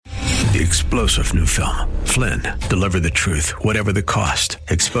The explosive new film, Flynn, deliver the truth, whatever the cost,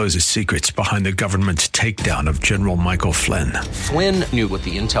 exposes secrets behind the government's takedown of General Michael Flynn. Flynn knew what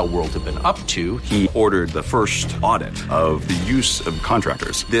the intel world had been up to. He ordered the first audit of the use of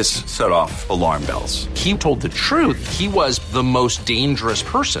contractors. This set off alarm bells. He told the truth. He was the most dangerous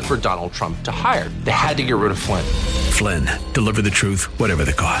person for Donald Trump to hire. They had to get rid of Flynn. Flynn, deliver the truth, whatever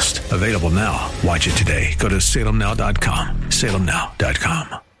the cost. Available now. Watch it today. Go to salemnow.com.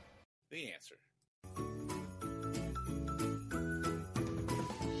 salemnow.com. The answer.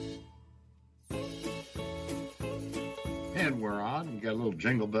 And we're on. We got a little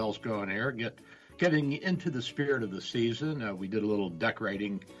jingle bells going here. Getting into the spirit of the season. We did a little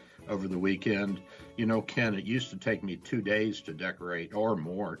decorating over the weekend. You know, Ken, it used to take me 2 days to decorate or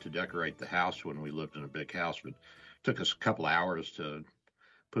more to decorate the house when we lived in a big house, but it took us a couple hours to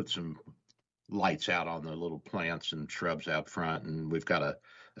put some lights out on the little plants and shrubs out front. And we've got a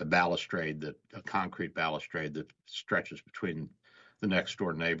concrete balustrade that stretches between the next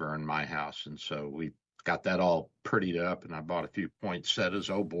door neighbor and my house. And so we got that all prettied up, and I bought a few poinsettias.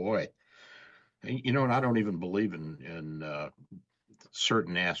 Oh boy. You know, and I don't even believe in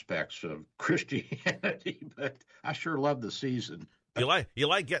certain aspects of Christianity, but I sure love the season. You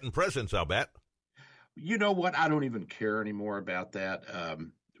like getting presents, I'll bet. You know what? I don't even care anymore about that.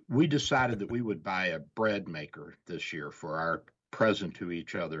 We decided that we would buy a bread maker this year for our present to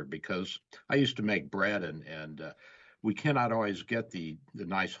each other, because I used to make bread, and we cannot always get the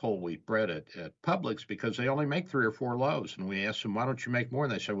nice whole wheat bread at Publix because they only make 3 or 4 loaves. And we asked them, why don't you make more?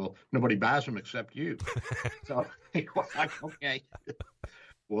 And they said, well, nobody buys them except you. So it was like, okay,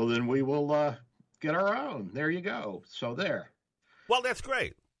 well, then we will get our own. There you go. So there. Well, that's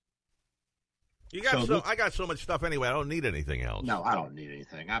great. I got so much stuff anyway. I don't need anything else. No, I don't need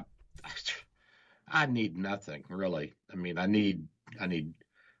anything. I need nothing, really. I mean, I need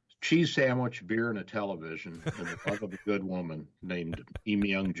cheese sandwich, beer, and a television, and the love of a good woman named Im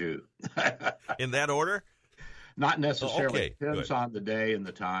Young-ju. In that order? Not necessarily. Okay, depends good. on the day and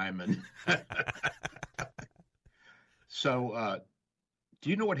the time. And so, do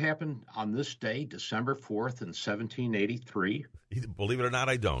you know what happened on this day, December 4th in 1783? Believe it or not,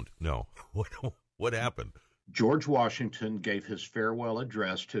 I don't. No. What happened? George Washington gave his farewell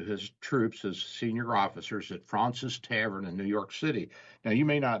address to his troops, his senior officers, at Fraunces Tavern in New York City. Now, you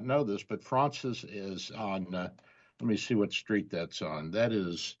may not know this, but Fraunces is on, let me see what street that's on. That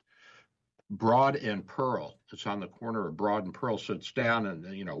is Broad and Pearl. It's on the corner of Broad and Pearl, so it's down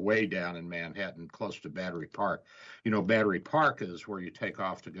in, way down in Manhattan, close to Battery Park. Battery Park is where you take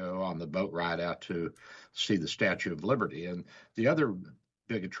off to go on the boat ride out to see the Statue of Liberty. And the other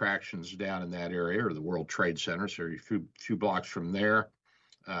big attractions down in that area are the World Trade Center. So a few blocks from there,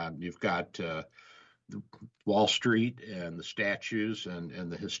 you've got the Wall Street and the statues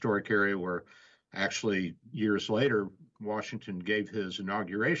and the historic area where actually years later Washington gave his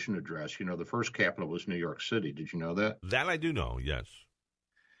inauguration address. The first capital was New York City. Did you know that? That I do know, yes.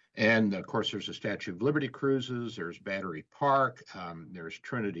 And, of course, there's the Statue of Liberty cruises. There's Battery Park. There's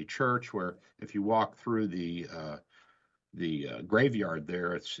Trinity Church, where if you walk through the graveyard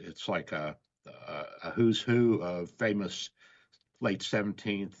there, it's like a who's who of famous late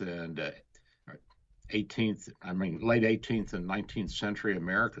 17th and 18th, late 18th and 19th century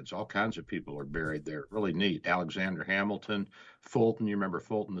Americans. All kinds of people are buried there. Really neat. Alexander Hamilton, Fulton. You remember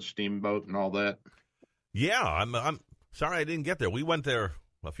Fulton, the steamboat and all that? Yeah, I'm sorry I didn't get there. We went there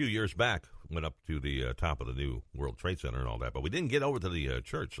a few years back, went up to the top of the new World Trade Center and all that, but we didn't get over to the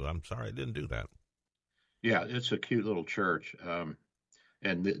church, so I'm sorry I didn't do that. Yeah, it's a cute little church,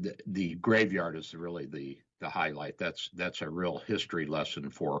 and the graveyard is really the highlight. That's a real history lesson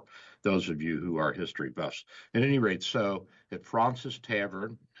for those of you who are history buffs. At any rate, so at Fraunces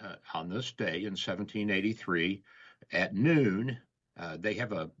Tavern on this day in 1783 at noon, they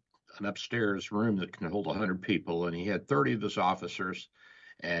have an upstairs room that can hold 100 people, and he had 30 of his officers,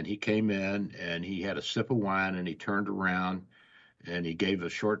 and he came in and he had a sip of wine and he turned around and he gave a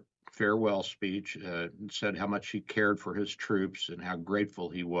short farewell speech, said how much he cared for his troops and how grateful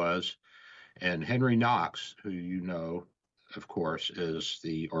he was. And Henry Knox, who you know, of course, was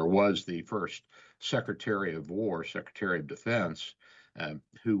the first Secretary of War, Secretary of Defense,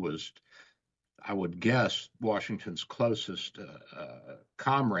 who was, I would guess, Washington's closest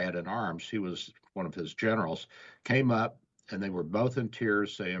comrade in arms. He was one of his generals, came up, and they were both in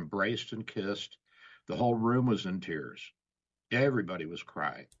tears. They embraced and kissed. The whole room was in tears. Everybody was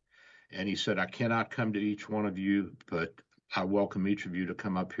crying. And he said, I cannot come to each one of you, but I welcome each of you to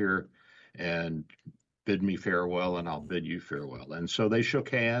come up here and bid me farewell, and I'll bid you farewell. And so they shook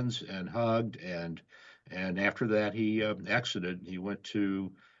hands and hugged, and after that he exited. He went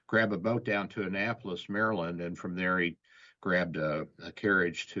to grab a boat down to Annapolis, Maryland, and from there he grabbed a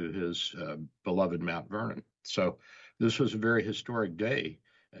carriage to his beloved Mount Vernon. So this was a very historic day,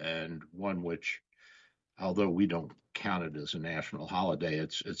 and one which, although we don't count it as a national holiday,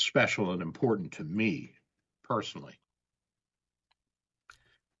 it's special and important to me personally.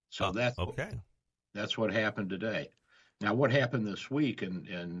 So that's what happened today. Now, what happened this week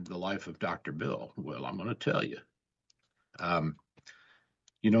in the life of Dr. Bill? Well, I'm going to tell you.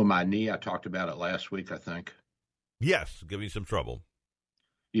 My knee, I talked about it last week, I think. Yes, give me some trouble.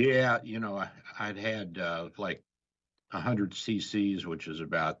 Yeah, I'd had like 100 cc's, which is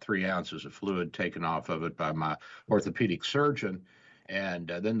about 3 ounces of fluid taken off of it by my orthopedic surgeon. And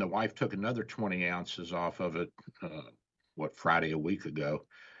then the wife took another 20 ounces off of it, Friday a week ago.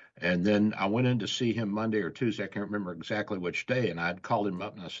 And then I went in to see him Monday or Tuesday. I can't remember exactly which day. And I'd called him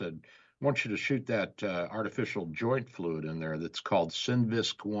up and I said, I want you to shoot that artificial joint fluid in there that's called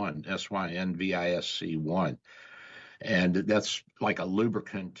Synvisc 1, Synvisc 1. And that's like a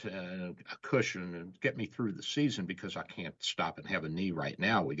lubricant and a cushion and get me through the season because I can't stop and have a knee right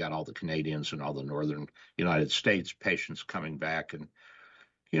now. We got all the Canadians and all the northern United States patients coming back and,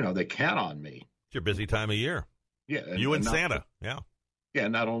 they count on me. It's your busy time of year. Yeah. You and Santa. Yeah. Yeah.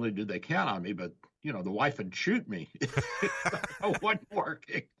 Not only did they count on me, but, the wife would shoot me. It wasn't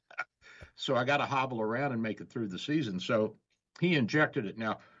working. So I got to hobble around and make it through the season. So he injected it.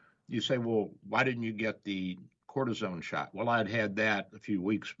 Now, you say, well, why didn't you get the cortisone shot? Well, I'd had that a few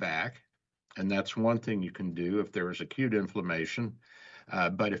weeks back, and that's one thing you can do if there is acute inflammation.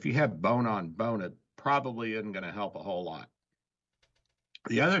 But if you have bone on bone, it probably isn't going to help a whole lot.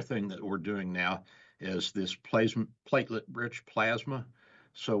 The other thing that we're doing now is this platelet-rich plasma.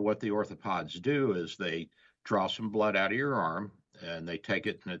 So what the orthopods do is they draw some blood out of your arm, and they take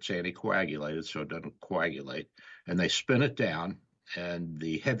it, and it's anticoagulated, so it doesn't coagulate, and they spin it down, and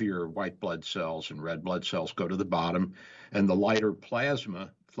the heavier white blood cells and red blood cells go to the bottom, and the lighter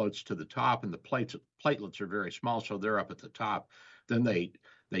plasma floats to the top, and the platelets are very small, so they're up at the top. Then they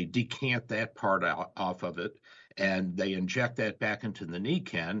decant that part off of it, and they inject that back into the knee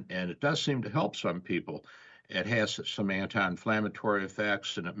can, and it does seem to help some people. It has some anti-inflammatory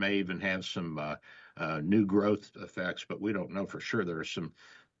effects, and it may even have some new growth effects, but we don't know for sure. There are some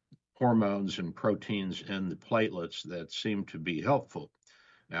hormones and proteins in the platelets that seem to be helpful.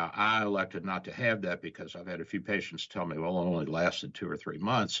 Now, I elected not to have that because I've had a few patients tell me, well, it only lasted 2 or 3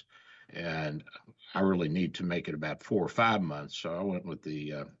 months, and I really need to make it about 4 or 5 months. So I went with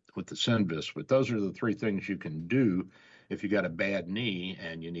the Synvisc. But those are the 3 things you can do if you got a bad knee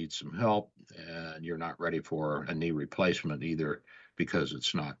and you need some help and you're not ready for a knee replacement, either because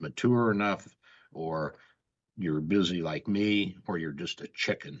it's not mature enough, or you're busy like me, or you're just a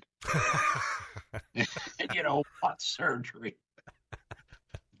chicken. And you don't want surgery.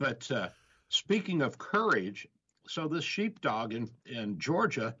 But speaking of courage, so this sheepdog in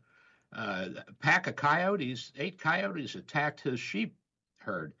Georgia, a pack of coyotes, 8 coyotes attacked his sheep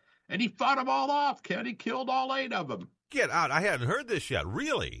herd, and he fought them all off, Ken. He killed all 8 of them. Get out. I hadn't heard this yet.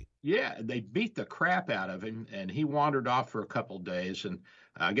 Really? Yeah, they beat the crap out of him, and he wandered off for a couple of days. And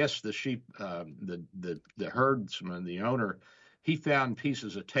I guess the sheep, the herdsman, the owner, he found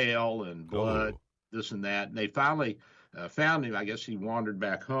pieces of tail and blood, this and that. And they finally found him. I guess he wandered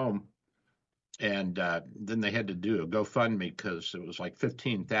back home. And then they had to do a GoFundMe because it was like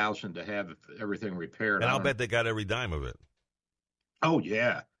 $15,000 to have everything repaired. And I'll bet they got every dime of it. Oh,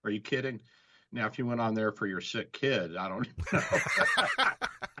 yeah. Are you kidding? Now, if you went on there for your sick kid, I don't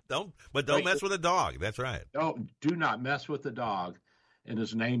know. Don't mess with a dog. That's right. Do not mess with the dog. And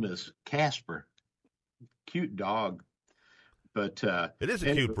his name is Casper. Cute dog. But it is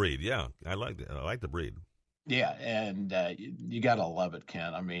a cute breed. Yeah, I like the breed. Yeah, and you got to love it,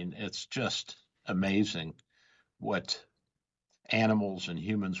 Ken. I mean, it's just amazing what animals and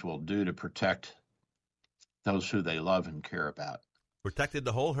humans will do to protect those who they love and care about. Protected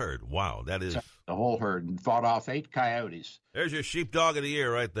the whole herd. Wow, that is the whole herd, and fought off 8 coyotes. There's your sheepdog of the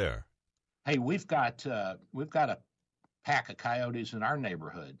year right there. Hey, we've got a pack of coyotes in our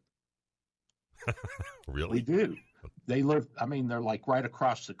neighborhood. Really? We do. They live. I mean, they're like right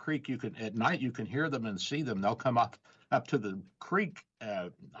across the creek. At night you can hear them and see them. They'll come up to the creek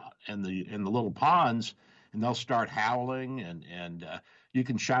in the little ponds, and they'll start howling, and you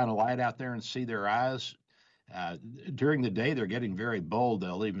can shine a light out there and see their eyes. During the day, they're getting very bold.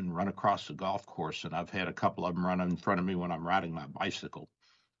 They'll even run across the golf course, and I've had a couple of them run in front of me when I'm riding my bicycle.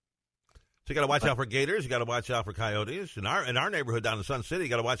 So you got to watch out for gators. You got to watch out for coyotes. In our neighborhood down in Sun City, you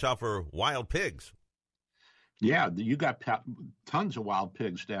got to watch out for wild pigs. Yeah, you got tons of wild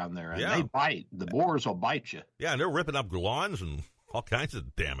pigs down there, and they bite. The boars will bite you. Yeah, and they're ripping up lawns and All kinds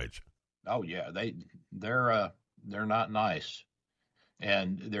of damage. Oh yeah, they're not nice,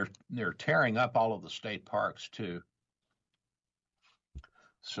 and they're tearing up all of the state parks too.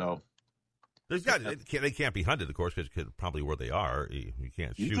 So they can't be hunted, of course, because probably where they are, you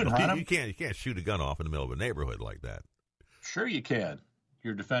can't shoot. You can't shoot a gun off in the middle of a neighborhood like that. Sure, you can.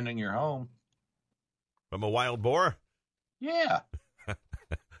 You're defending your home from a wild boar. Yeah.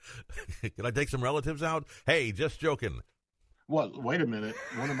 Can I take some relatives out? Hey, just joking. Well, wait a minute.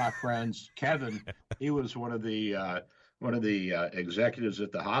 One of my friends, Kevin, he was one of the executives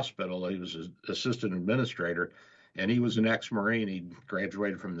at the hospital. He was an assistant administrator, and he was an ex-Marine. He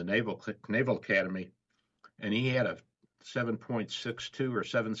graduated from the Naval Academy, and he had a 7.62 or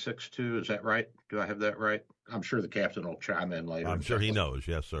 7.62. Is that right? Do I have that right? I'm sure the captain will chime in later. I'm sure he knows.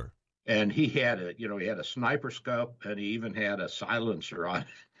 Yes, sir. And he had a sniper scope, and he even had a silencer on.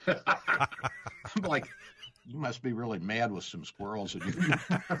 I'm like, you must be really mad with some squirrels in your.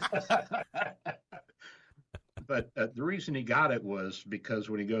 But the reason he got it was because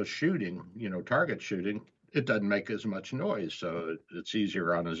when he goes shooting, target shooting, it doesn't make as much noise, so it's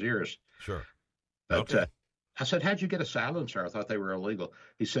easier on his ears. Sure. But okay. I said, how'd you get a silencer? I thought they were illegal.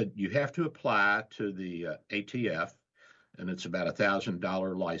 He said, you have to apply to the ATF, and it's about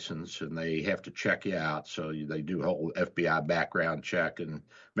 $1,000 license, and they have to check you out. So they do a whole FBI background check and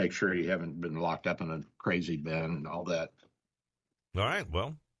make sure you haven't been locked up in a crazy bin and all that. All right.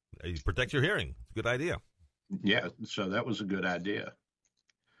 Well, it protects your hearing. It's a good idea. Yeah. So that was a good idea.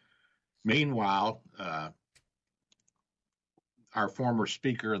 Meanwhile, our former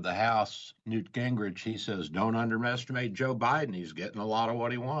Speaker of the House, Newt Gingrich, he says, don't underestimate Joe Biden. He's getting a lot of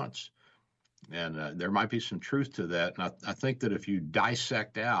what he wants. And there might be some truth to that. And I think that if you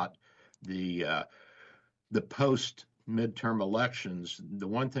dissect out the post-midterm elections, the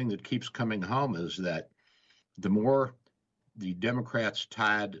one thing that keeps coming home is that the more the Democrats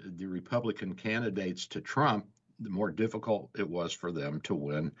tied the Republican candidates to Trump, the more difficult it was for them to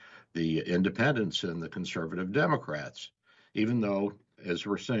win the independents and the conservative Democrats. Even though, as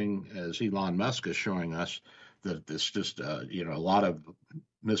we're seeing, as Elon Musk is showing us, that it's just a lot of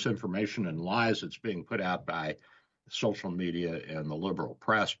misinformation and lies that's being put out by social media and the liberal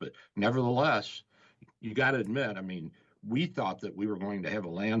press. But nevertheless, you got to admit, we thought that we were going to have a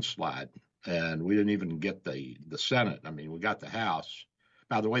landslide, and we didn't even get the Senate. We got the House.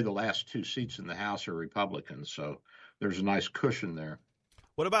 By the way, the last two seats in the House are Republicans, so there's a nice cushion there.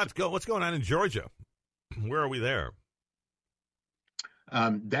 What's going on in Georgia? Where are we there?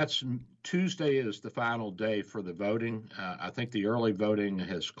 That's Tuesday is the final day for the voting. I think the early voting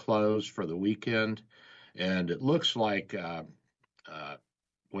has closed for the weekend, and it looks like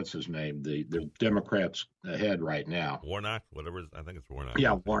what's his name? The Democrats ahead right now. Warnock, whatever. I think it's Warnock.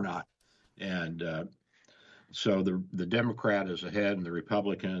 Yeah, Warnock, and so the Democrat is ahead, and the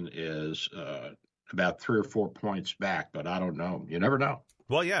Republican is about 3 or 4 points back. But I don't know. You never know.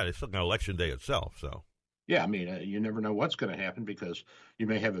 Well, yeah, it's like an election day itself, so. Yeah, you never know what's going to happen because you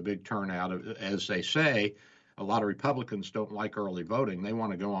may have a big turnout. As they say, a lot of Republicans don't like early voting. They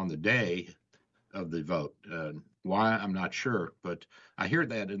want to go on the day of the vote. Why, I'm not sure, but I hear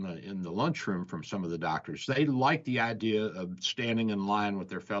that in the lunchroom from some of the doctors. They like the idea of standing in line with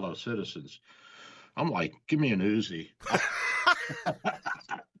their fellow citizens. I'm like, give me an Uzi.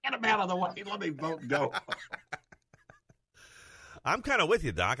 Get them out of the way. Let me vote and go. I'm kind of with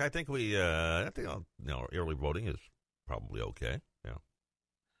you, Doc. I think early voting is probably okay. Yeah.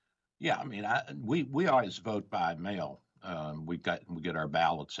 Yeah, we always vote by mail. We get our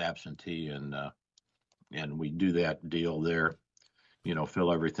ballots absentee, and we do that deal there.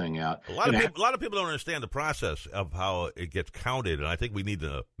 Fill everything out. A lot of people don't understand the process of how it gets counted, and I think we need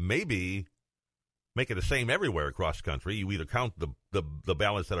to maybe make it the same everywhere across the country. You either count the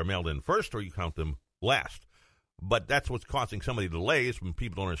ballots that are mailed in first, or you count them last. But that's what's causing some of the delays when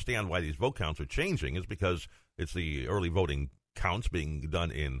people don't understand why these vote counts are changing, is because it's the early voting counts being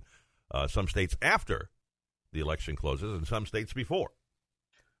done in some states after the election closes and some states before.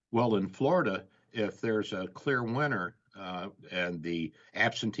 Well, in Florida, if there's a clear winner and the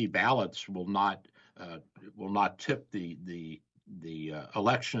absentee ballots will not tip the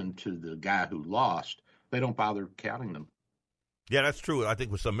election to the guy who lost, they don't bother counting them. Yeah, that's true. I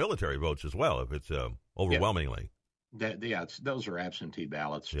think with some military votes as well, if it's overwhelmingly. Yeah, those are absentee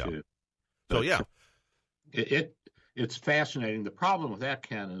ballots too. So yeah, it's fascinating. The problem with that,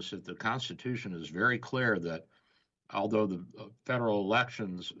 Ken, is that the Constitution is very clear that although the federal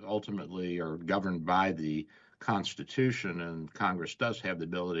elections ultimately are governed by the Constitution, and Congress does have the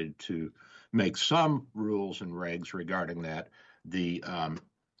ability to make some rules and regs regarding that, the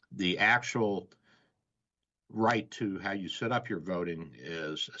actual right to how you set up your voting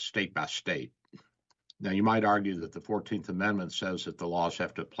is state by state. Now, you might argue that the 14th Amendment says that the laws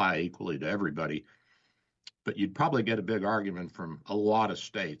have to apply equally to everybody, but you'd probably get a big argument from a lot of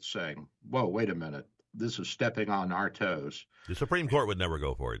states saying, whoa, wait a minute, this is stepping on our toes. The Supreme Court would never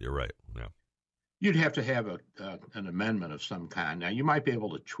go for it. You're right. Yeah. You'd have to have an amendment of some kind. Now, you might be able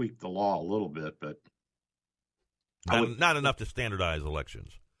to tweak the law a little bit, but not enough to standardize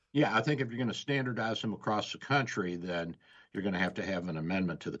elections. Yeah, I think if you're going to standardize them across the country, then you're going to have an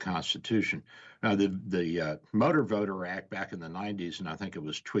amendment to the Constitution. Now, the Motor Voter Act back in the 90s, and I think it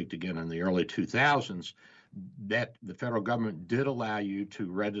was tweaked again in the early 2000s, that the federal government did allow you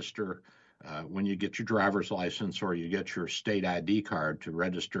to register when you get your driver's license or you get your state ID card to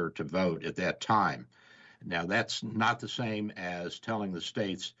register to vote at that time. Now, that's not the same as telling the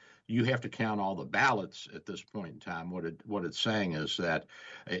states you have to count all the ballots at this point in time. What it's saying is that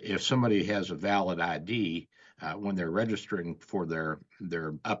if somebody has a valid ID when they're registering for their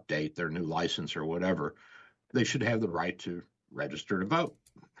update, their new license or whatever, they should have the right to register to vote.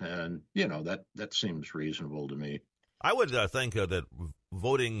 And, that seems reasonable to me. I would think that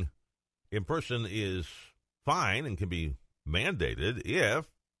voting in person is fine and can be mandated if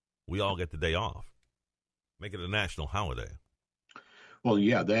we all get the day off. Make it a national holiday. Well,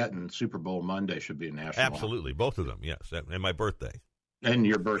 yeah, that and Super Bowl Monday should be a national Absolutely, both of them, yes, and my birthday. And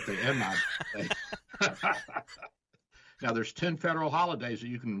your birthday and my birthday. Now, there's 10 federal holidays that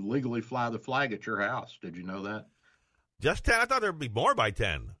you can legally fly the flag at your house. Did you know that? Just 10? I thought there'd be more by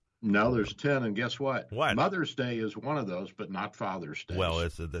 10. No, there's 10, and guess what? What? Mother's Day is one of those, but not Father's Day. Well,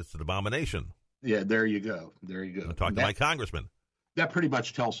 it's an abomination. Yeah, there you go. There you go. I'll talk to my congressman. That pretty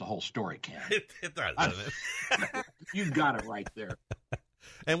much tells the whole story, Ken. It does, doesn't it? You got it right there.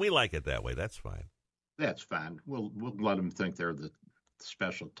 And we like it that way. That's fine. That's fine. We'll let them think they're the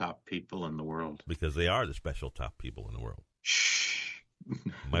special top people in the world. Because they are the special top people in the world. Shh.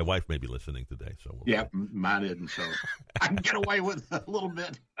 My wife may be listening today, so yeah, mine isn't, so I can get away with a little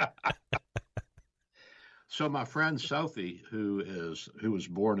bit. So my friend Sophie, who was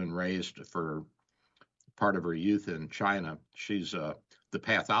born and raised for part of her youth in China, she's the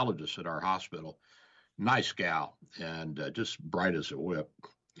pathologist at our hospital. Nice gal, and just bright as a whip.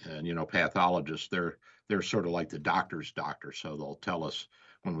 And pathologists, they're sort of like the doctor's doctor, so they'll tell us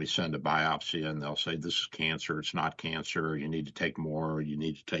when we send a biopsy, and they'll say this is cancer, it's not cancer, you need to take more, or you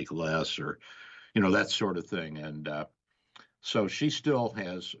need to take less, or that sort of thing. And so she still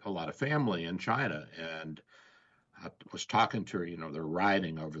has a lot of family in China, and I was talking to her. They're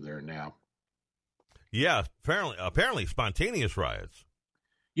rioting over there now. Yeah, apparently spontaneous riots.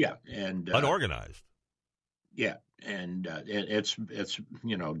 Yeah, and unorganized. Yeah, and it's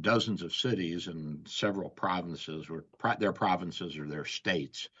dozens of cities and several provinces, or their provinces or their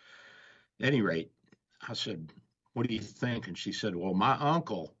states. At any rate, I said, "What do you think?" And she said, "Well, my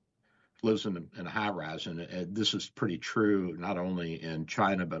uncle lives in a high rise, and this is pretty true not only in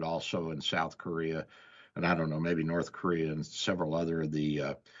China but also in South Korea, and I don't know, maybe North Korea and several other of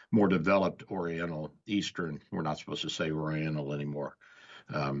the more developed Oriental, Eastern. We're not supposed to say Oriental anymore.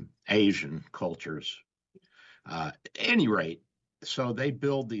 Asian cultures." At any rate, so they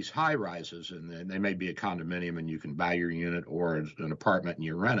build these high rises, and they may be a condominium, and you can buy your unit, or an apartment and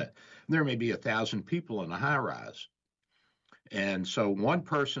you rent it. And there may be 1,000 people in a high rise. And so one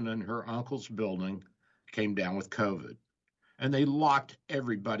person in her uncle's building came down with COVID, and they locked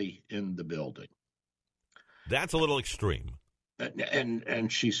everybody in the building. That's a little extreme.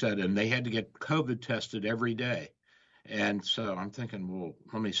 And she said, and they had to get COVID tested every day. And so I'm thinking, well,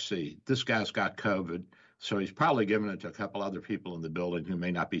 let me see. This guy's got COVID. So he's probably given it to a couple other people in the building who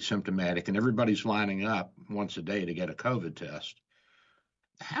may not be symptomatic, and everybody's lining up once a day to get a COVID test.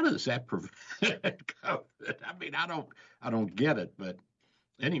 How does that prevent COVID? I mean, I don't get it. But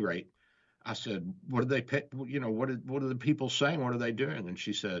at any rate, I said, what do they pick? What are the people saying? What are they doing? And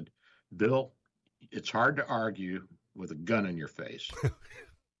she said, Bill, it's hard to argue with a gun in your face.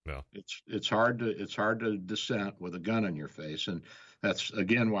 No. It's hard to dissent with a gun in your face, and that's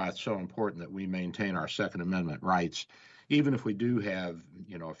again why it's so important that we maintain our Second Amendment rights, even if we do have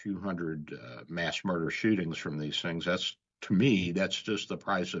a few hundred mass murder shootings from these things. That's, to me, that's just the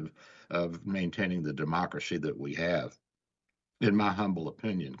price of maintaining the democracy that we have, in my humble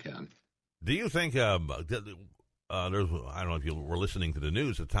opinion, Ken. Do you think there's, I don't know if you were listening to the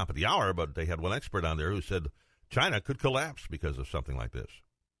news at the top of the hour, but they had one expert on there who said China could collapse because of something like this.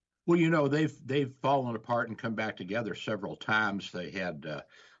 Well, they've fallen apart and come back together several times. They had a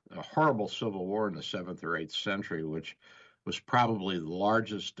horrible civil war in the 7th or 8th century, which was probably the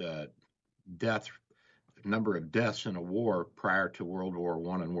largest number of deaths in a war prior to World War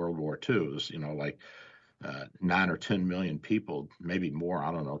I and World War II. It was, like 9 or 10 million people, maybe more,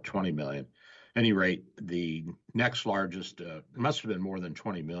 I don't know, 20 million. At any rate, the next largest, it must have been more than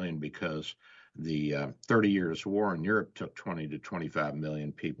 20 million because the 30 Years' War in Europe took 20 to 25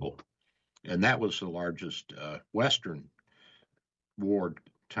 million people. And that was the largest Western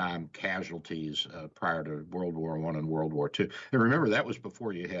wartime casualties prior to World War I and World War II. And remember, that was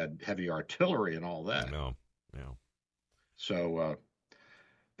before you had heavy artillery and all that. No. So,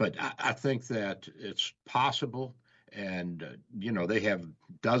 but I think that it's possible. And, they have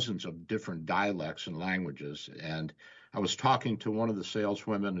dozens of different dialects and languages. And I was talking to one of the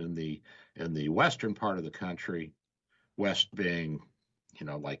saleswomen in the western part of the country, west being,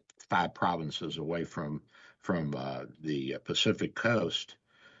 like 5 provinces away from the Pacific coast.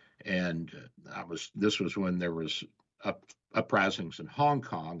 And this was when there was uprisings in Hong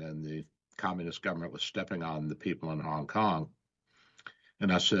Kong, and the communist government was stepping on the people in Hong Kong.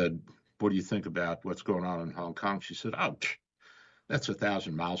 And I said, what do you think about what's going on in Hong Kong? She said, oh, that's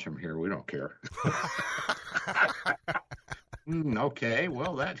 1,000 miles from here. We don't care. Okay,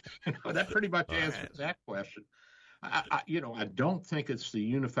 well, that pretty much answers that question. I don't think it's the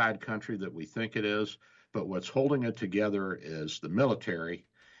unified country that we think it is, but what's holding it together is the military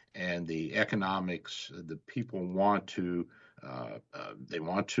and the economics. The people want to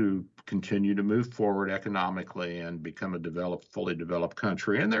continue to move forward economically and become a fully developed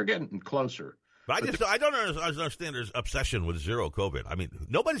country, and they're getting closer. But I don't understand this obsession with zero COVID. I mean,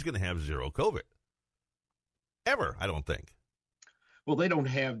 nobody's going to have zero COVID ever, I don't think. Well, they don't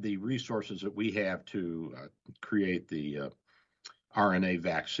have the resources that we have to create the RNA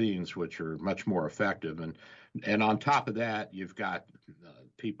vaccines, which are much more effective. And on top of that, you've got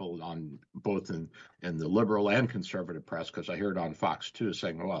people on both in the liberal and conservative press, because I heard on Fox 2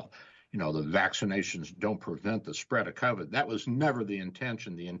 saying, well, the vaccinations don't prevent the spread of COVID. That was never the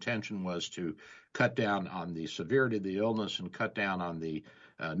intention. The intention was to cut down on the severity of the illness and cut down on the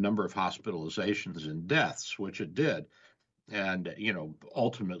number of hospitalizations and deaths, which it did. And,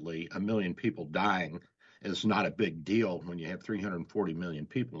 ultimately, 1 million people dying is not a big deal when you have 340 million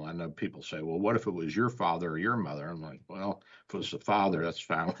people. I know people say, well, what if it was your father or your mother? I'm like, well, if it was the father, that's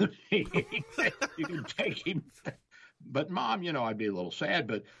fine with me. You can take him. But Mom, I'd be a little sad.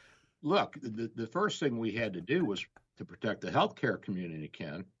 But look, the first thing we had to do was to protect the healthcare community,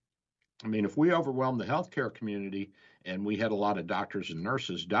 Ken. I mean, if we overwhelmed the healthcare community and we had a lot of doctors and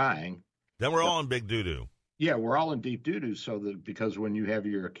nurses dying, then we're all in big doo-doo. Yeah, we're all in deep doo-doo. Because when you have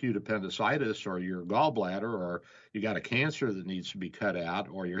your acute appendicitis or your gallbladder, or you got a cancer that needs to be cut out,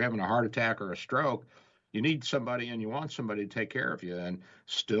 or you're having a heart attack or a stroke, you need somebody and you want somebody to take care of you. And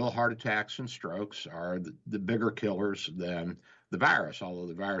still, heart attacks and strokes are the bigger killers than the virus, although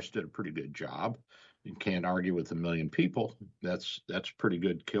the virus did a pretty good job. You can't argue with 1 million people. That's pretty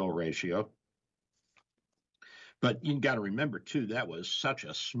good kill ratio. But you got to remember, too, that was such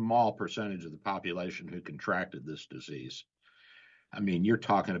a small percentage of the population who contracted this disease. I mean, you're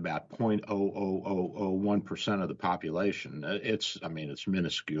talking about 0.00001% of the population. It's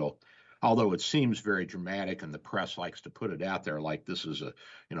minuscule, although it seems very dramatic, and the press likes to put it out there like this is a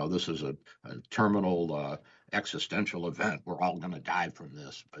terminal existential event. We're all going to die from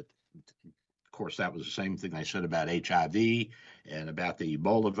this. But of course, that was the same thing they said about HIV and about the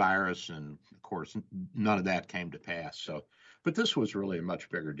Ebola virus, and of course, none of that came to pass. So, but this was really a much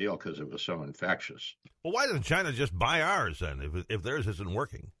bigger deal because it was so infectious. Well, why doesn't China just buy ours then, if theirs isn't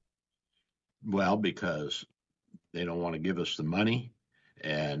working? Well, because they don't want to give us the money,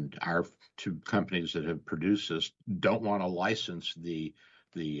 and our 2 companies that have produced this don't want to license the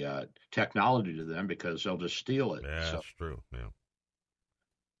technology to them because they'll just steal it. Yeah, that's true. Yeah.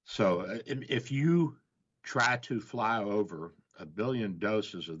 So if you try to fly over 1 billion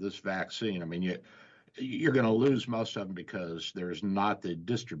doses of this vaccine, I mean, you're going to lose most of them because there's not the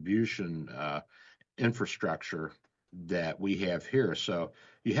distribution infrastructure that we have here. So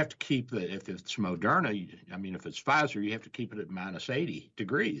you have to keep if it's Moderna, if it's Pfizer, you have to keep it at minus 80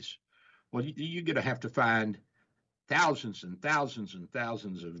 degrees. Well, you're going to have to find thousands and thousands and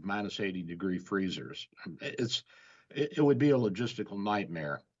thousands of minus 80 degree freezers. It would be a logistical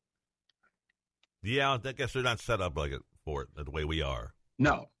nightmare. Yeah, I guess they're not set up for it the way we are.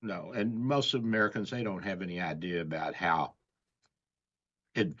 No. And most of Americans, they don't have any idea about how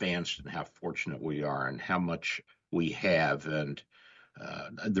advanced and how fortunate we are and how much we have and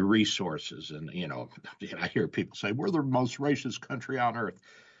the resources. And, I hear people say, we're the most racist country on earth.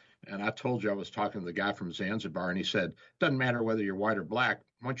 And I told you I was talking to the guy from Zanzibar, and he said, doesn't matter whether you're white or black.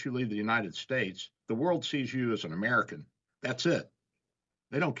 Once you leave the United States, the world sees you as an American. That's it.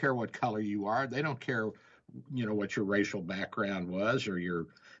 They don't care what color you are. They don't care what your racial background was or your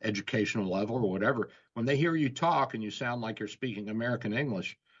educational level or whatever. When they hear you talk and you sound like you're speaking American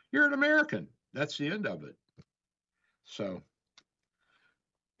English, you're an American. That's the end of it. So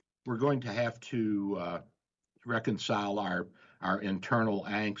we're going to have to reconcile our internal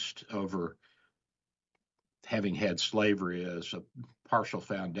angst over having had slavery as a partial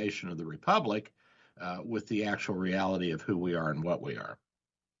foundation of the republic with the actual reality of who we are and what we are.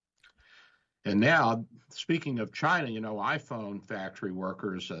 And now, speaking of China, iPhone factory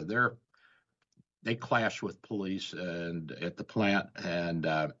workers, they clashed with police and at the plant, and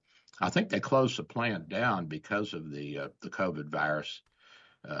I think they closed the plant down because of the COVID virus.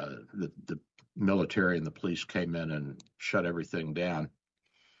 The military and the police came in and shut everything down.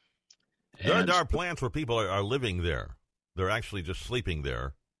 There are plants where people are living there. They're actually just sleeping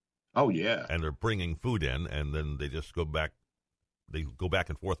there. Oh, yeah. And they're bringing food in, and then they just go back. They go back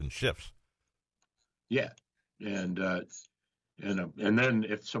and forth in shifts. Yeah. And then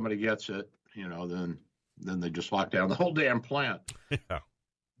if somebody gets it, then they just lock down the whole damn plant. Yeah.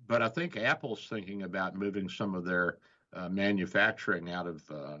 But I think Apple's thinking about moving some of their manufacturing out of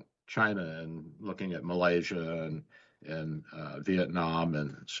China and looking at Malaysia and Vietnam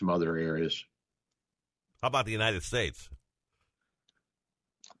and some other areas. How about the United States?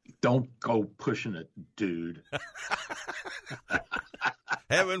 Don't go pushing it, dude.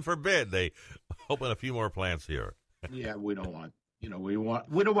 Heaven forbid they open a few more plants here. Yeah, we don't want.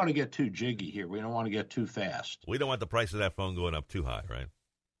 We don't want to get too jiggy here. We don't want to get too fast. We don't want the price of that phone going up too high, right?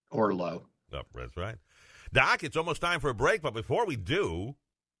 Or low. Oh, that's right. Doc, it's almost time for a break, but before we do,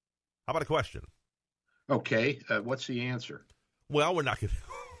 how about a question? Okay, what's the answer? Well,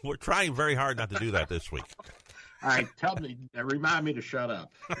 we're trying very hard not to do that this week. All right, remind me to shut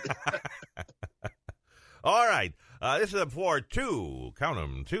up. All right, this is for two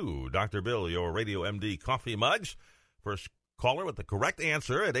Dr. Bill, your Radio MD coffee mugs. First caller with the correct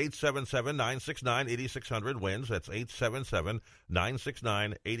answer at 877-969-8600 wins. That's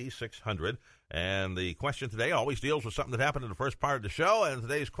 877-969-8600. And the question today always deals with something that happened in the first part of the show. And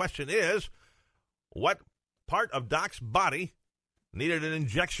today's question is, what part of Doc's body needed an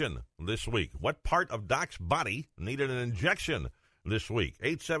injection this week? What part of Doc's body needed an injection this week?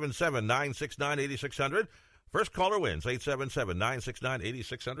 877-969-8600. First caller wins,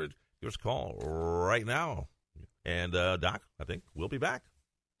 877-969-8600. Give us a call right now. And, Doc, I think we'll be back.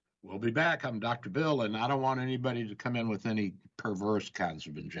 We'll be back. I'm Dr. Bill, and I don't want anybody to come in with any perverse kinds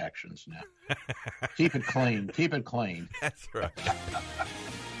of injections now. Keep it clean. Keep it clean. That's right.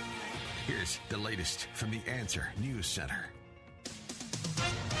 Here's the latest from the Answer News Center.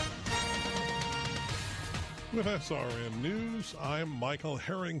 With SRN News, I'm Michael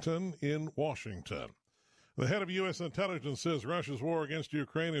Harrington in Washington. The head of U.S. intelligence says Russia's war against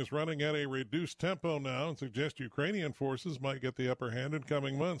Ukraine is running at a reduced tempo now and suggests Ukrainian forces might get the upper hand in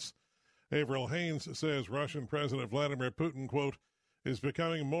coming months. Avril Haines says Russian President Vladimir Putin, quote, is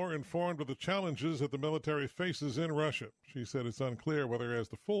becoming more informed of the challenges that the military faces in Russia. She said it's unclear whether he has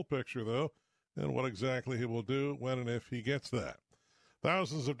the full picture, though, and what exactly he will do when and if he gets that.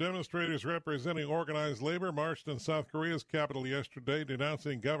 Thousands of demonstrators representing organized labor marched in South Korea's capital yesterday,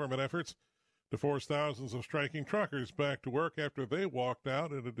 denouncing government efforts to force thousands of striking truckers back to work after they walked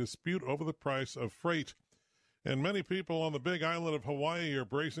out in a dispute over the price of freight. And many people on the big island of Hawaii are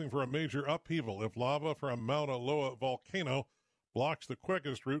bracing for a major upheaval if lava from Mauna Loa volcano blocks the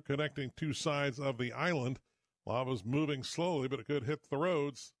quickest route connecting two sides of the island. Lava's moving slowly, but it could hit the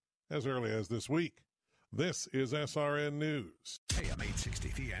roads as early as this week. This is SRN News. AM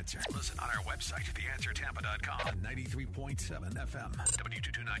 860, The Answer. Listen on our website, theanswertampa.com, and 93.7 FM,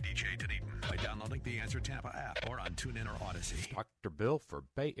 W229DJ Dunedin, by downloading the Answer Tampa app or on TuneIn or Odyssey. Dr. Bill for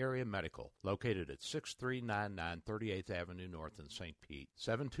Bay Area Medical, located at 6399 38th Avenue North in St. Pete,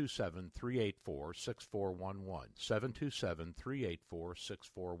 727-384-6411,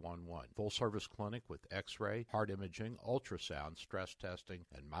 727-384-6411. Full-service clinic with X-ray, heart imaging, ultrasound, stress testing,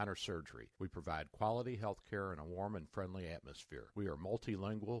 and minor surgery. We provide quality health care in a warm and friendly atmosphere. We are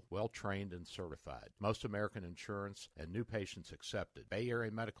multilingual, well-trained, and certified. Most American insurance and new patients accepted. Bay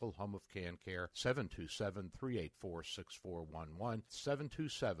Area Medical, home of Can Care, 727-384-6411,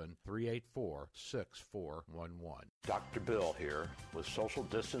 727-384-6411. Dr. Bill here. With social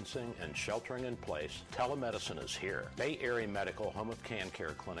distancing and sheltering in place, telemedicine is here. Bay Area Medical, home of Can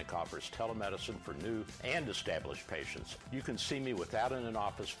Care Clinic, offers telemedicine for new and established patients. You can see me without an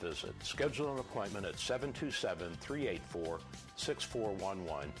in-office visit. Schedule an appointment at 727-384-6411,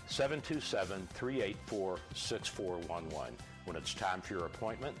 727-384-6411. When it's time for your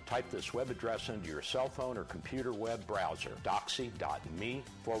appointment, type this web address into your cell phone or computer web browser,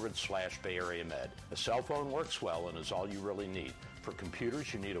 doxy.me/Bay Area Med. A cell phone works well and is all you really need. For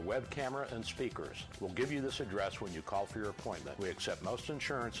computers, you need a web camera and speakers. We'll give you this address when you call for your appointment. We accept most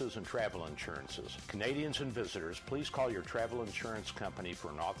insurances and travel insurances. Canadians and visitors, please call your travel insurance company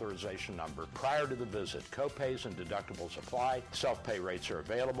for an authorization number prior to the visit. Copays and deductibles apply. Self-pay rates are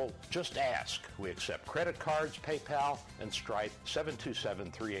available. Just ask. We accept credit cards, PayPal, and Stripe.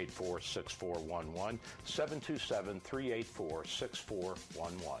 727-384-6411.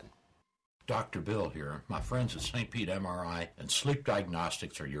 727-384-6411. Dr. Bill here. My friends at St. Pete MRI and Sleep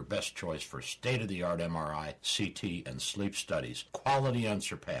Diagnostics are your best choice for state-of-the-art MRI, CT, and sleep studies. Quality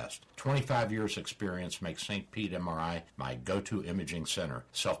unsurpassed. 25 years experience makes St. Pete MRI my go-to imaging center.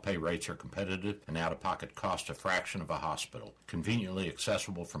 Self-pay rates are competitive and out-of-pocket cost a fraction of a hospital. Conveniently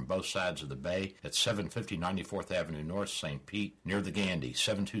accessible from both sides of the bay at 750 94th Avenue North, St. Pete, near the Gandy.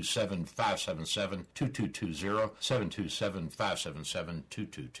 727-577-2220,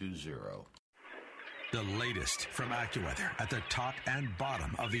 727-577-2220. The latest from AccuWeather at the top and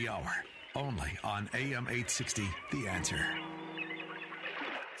bottom of the hour. Only on AM 860, The Answer.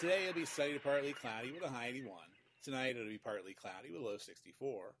 Today it'll be sunny to partly cloudy with a high 81. Tonight it'll be partly cloudy with a low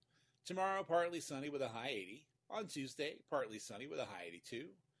 64. Tomorrow partly sunny with a high 80. On Tuesday, partly sunny with a high 82.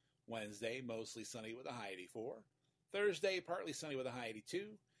 Wednesday, mostly sunny with a high 84. Thursday, partly sunny with a high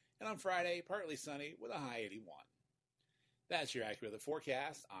 82. And on Friday, partly sunny with a high 81. That's your AccuWeather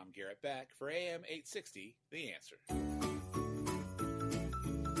forecast. I'm Garrett Beck for AM 860, The Answer.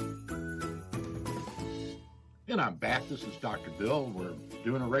 And I'm back. This is Dr. Bill. We're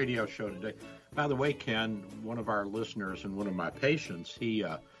doing a radio show today. By the way, Ken, one of our listeners and one of my patients, he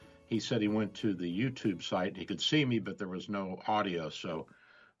said he went to the YouTube site. He could see me, but there was no audio. So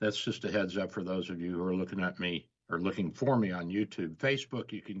that's just a heads up for those of you who are looking at me or looking for me on YouTube.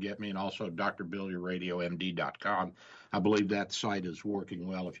 Facebook, you can get me, and also drbillyurradiomd.com. I believe that site is working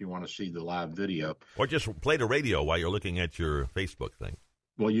well if you want to see the live video. Or just play the radio while you're looking at your Facebook thing.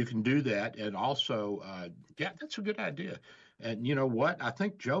 Well, you can do that. And also, yeah, that's a good idea. And you know what? I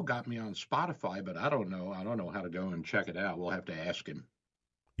think Joe got me on Spotify, but I don't know. I don't know how to go and check it out. We'll have to ask him.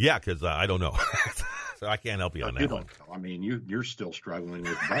 Yeah, because I don't know. So I can't help you on that one. I mean, you're still struggling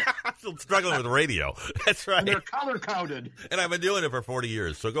with I'm still struggling with radio. That's right. And they're color-coded. And I've been doing it for 40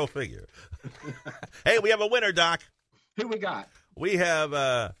 years, so go figure. Hey, we have a winner, Doc. Who we got? We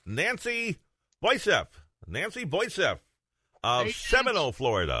have Nancy Boyceff. Nancy Boyceff of Seminole,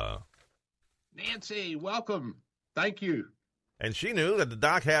 Florida. Nancy, welcome. Thank you. And she knew that the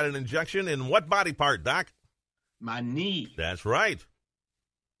doc had an injection in what body part, Doc? My knee. That's right.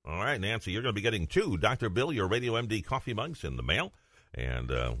 All right, Nancy, you're going to be getting 2 Dr. Bill, your Radio MD coffee mugs in the mail.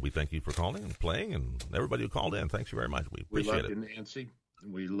 And we thank you for calling and playing, and everybody who called in. Thanks very much. We appreciate it. We love you, Nancy.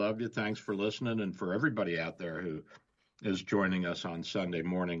 We love you. Thanks for listening, and for everybody out there who is joining us on Sunday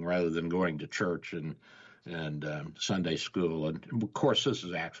morning rather than going to church and Sunday school. And, of course, this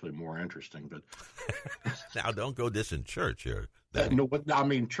is actually more interesting. But now, don't go this in church here. No, I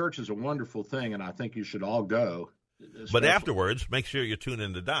mean, church is a wonderful thing, and I think you should all go. But afterwards, make sure you tune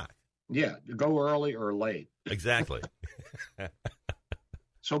in to Doc. Yeah, go early or late. Exactly.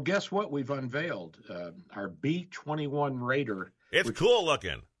 So guess what? We've unveiled our B-21 Raider. It's cool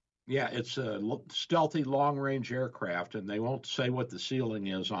looking. Yeah, it's a stealthy long-range aircraft, and they won't say what the ceiling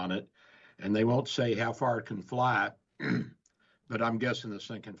is on it, and they won't say how far it can fly. But I'm guessing this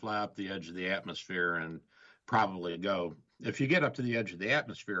thing can fly up the edge of the atmosphere and probably go. If you get up to the edge of the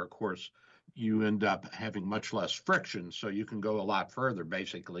atmosphere, of course, you end up having much less friction, so you can go a lot further.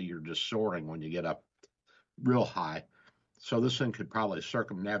 Basically, you're just soaring when you get up real high. So this thing could probably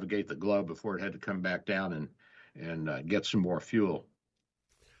circumnavigate the globe before it had to come back down and get some more fuel.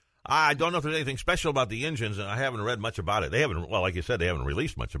 I don't know if there's anything special about the engines, and I haven't read much about it. They haven't, well, like you said, they haven't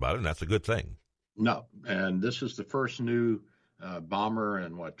released much about it, and that's a good thing. No, and this is the first new bomber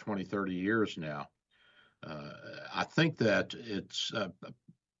in, 20, 30 years now. I think that it's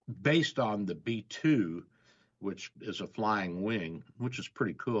based on the B-2, which is a flying wing, which is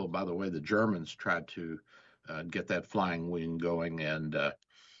pretty cool. By the way, the Germans tried to get that flying wing going, and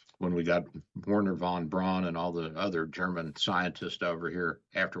when we got Werner von Braun and all the other German scientists over here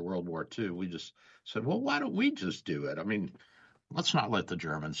after World War II, we just said, well, why don't we just do it? I mean, let's not let the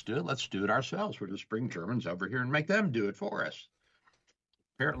Germans do it. Let's do it ourselves. We'll just bring Germans over here and make them do it for us.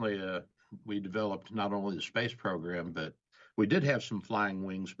 Apparently, we developed not only the space program, but we did have some flying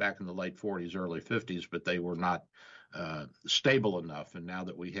wings back in the late 40s, early 50s, but they were not stable enough. And now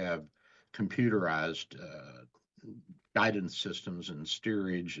that we have computerized guidance systems and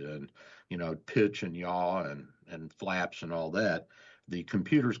steerage and, pitch and yaw and flaps and all that. The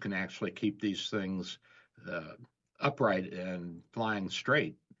computers can actually keep these things upright and flying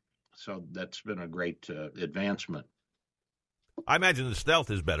straight. So that's been a great advancement. I imagine the stealth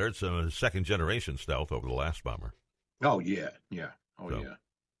is better. It's a second-generation stealth over the last bomber. Oh, yeah. Oh, So. yeah.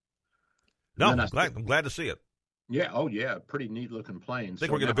 No, And I'm glad to see it. Yeah, oh, yeah. Pretty neat-looking planes. I think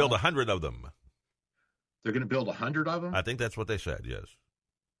So we're going to now- build 100 of them. They're going to build 100 of them? I think that's what they said, yes.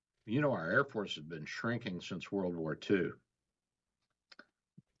 You know, our Air Force has been shrinking since World War II.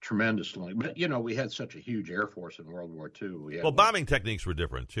 Tremendously. But, you know, we had such a huge Air Force in World War II. We had, Well, bombing techniques were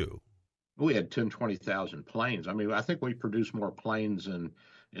different, too. We had 10, 20,000 planes. I mean, I think we produced more planes in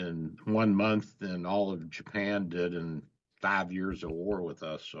 1 month than all of Japan did in 5 years of war with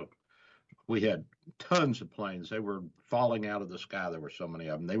us. So we had tons of planes. They were falling out of the sky. There were so many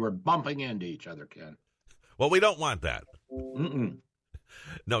of them. They were bumping into each other, Ken. Well, we don't want that. Mm-mm.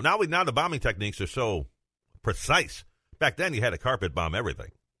 No, now the bombing techniques are so precise. Back then, you had to carpet bomb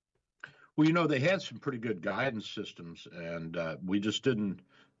everything. Well, you know, they had some pretty good guidance systems, and we just didn't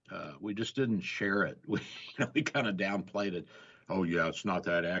share it. We kind of downplayed it. Oh yeah, it's not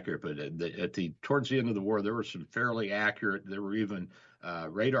that accurate. But towards the end of the war, there were some fairly accurate. There were even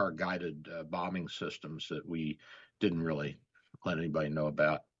radar guided bombing systems that we didn't really let anybody know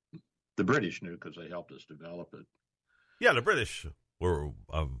about. The British knew because they helped us develop it. Yeah, the British were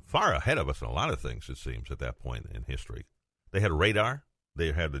far ahead of us in a lot of things, it seems, at that point in history. They had radar.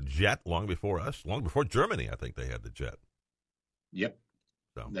 They had the jet long before us, long before Germany, I think they had the jet. Yep.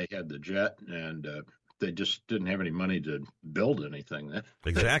 So. They had the jet, and they just didn't have any money to build anything.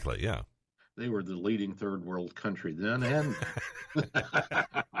 Exactly, yeah. They were the leading third world country then, and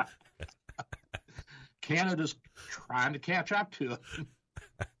Canada's trying to catch up to it.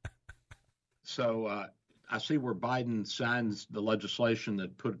 So I see where Biden signs the legislation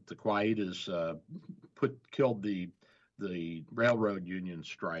that put the Quietas killed the railroad union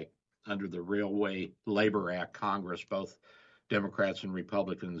strike under the Railway Labor Act. Congress, both Democrats and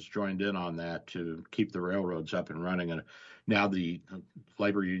Republicans, joined in on that to keep the railroads up and running. And now the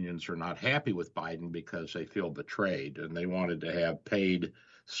labor unions are not happy with Biden because they feel betrayed, and they wanted to have paid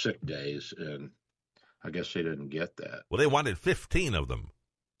sick days, and I guess they didn't get that. Well, they wanted 15 of them.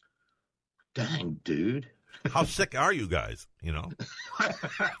 Dang, dude. How sick are you guys? You know,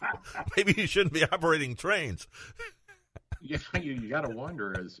 maybe you shouldn't be operating trains. Yeah, you got to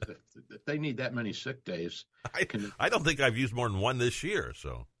wonder if they need that many sick days. I don't think I've used more than one this year.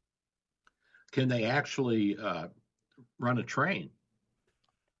 So, can they actually run a train?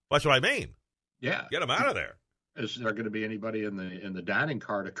 That's what I mean. Yeah, get them out of there. Is there going to be anybody in the dining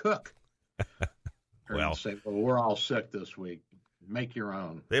car to cook? Well, say, we're all sick this week. Make your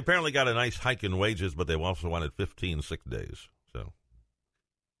own. They apparently got a nice hike in wages, but they also wanted 15 sick days. So,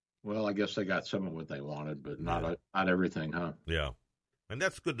 well, I guess they got some of what they wanted, but not everything, huh? Yeah, and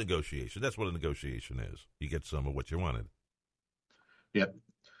that's good negotiation. That's what a negotiation is. You get some of what you wanted. Yep.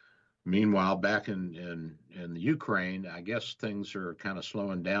 Meanwhile, back in the Ukraine, I guess things are kind of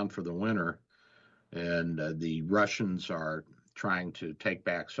slowing down for the winter, and the Russians are trying to take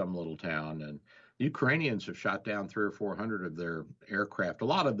back some little town, and Ukrainians have shot down 300 or 400 of their aircraft. A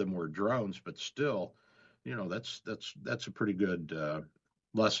lot of them were drones, but still, you know, that's a pretty good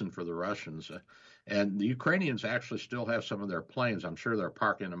lesson for the Russians. And the Ukrainians actually still have some of their planes. I'm sure they're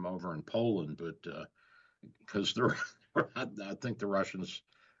parking them over in Poland, but because I think the Russians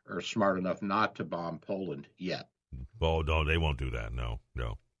are smart enough not to bomb Poland yet. Oh, no, they won't do that. No,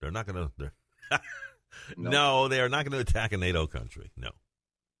 they're not going to. No. No, they are not going to attack a NATO country. No,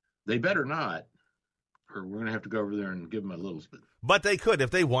 they better not. Or we're going to have to go over there and give them a little bit. But they could,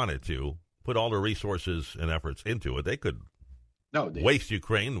 if they wanted to, put all their resources and efforts into it. They could waste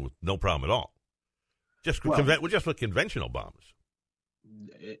Ukraine with no problem at all. Just with conventional bombs.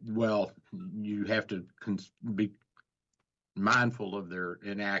 Well, you have to be mindful of their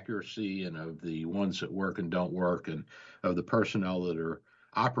inaccuracy and of the ones that work and don't work and of the personnel that are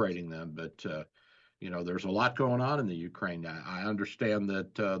operating them. But you know, there's a lot going on in the Ukraine. I understand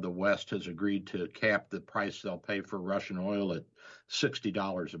that the West has agreed to cap the price they'll pay for Russian oil at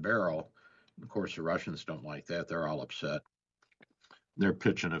 $60 a barrel. Of course, the Russians don't like that. They're all upset. They're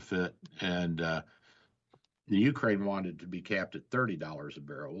pitching a fit. And the Ukraine wanted to be capped at $30 a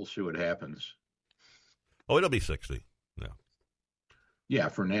barrel. We'll see what happens. Oh, it'll be 60. No. Yeah,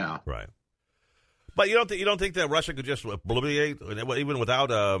 for now. Right. But you don't think that Russia could just obliterate, even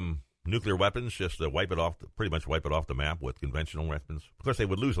without nuclear weapons, just pretty much wipe it off the map with conventional weapons? Of course, they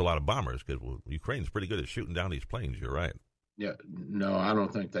would lose a lot of bombers because Ukraine's pretty good at shooting down these planes. You're right. Yeah, no, I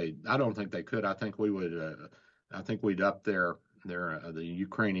don't think they could. I think we would. I think we'd up their the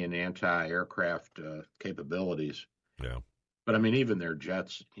Ukrainian anti-aircraft capabilities. Yeah. But I mean, even their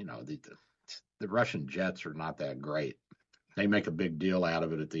jets, the Russian jets are not that great. They make a big deal out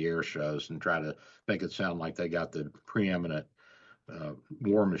of it at the air shows and try to make it sound like they got the preeminent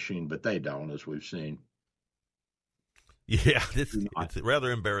war machine, but they don't, as we've seen. Yeah, it's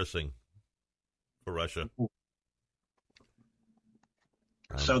rather embarrassing for Russia.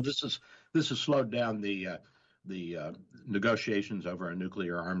 So this has slowed down the negotiations over a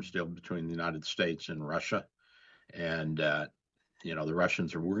nuclear arms deal between the United States and Russia, and the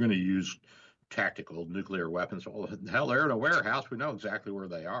Russians we're going to use tactical nuclear weapons. Well, hell, they're in a warehouse. We know exactly where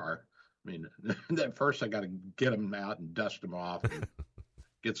they are. I mean, at first I got to get them out and dust them off, and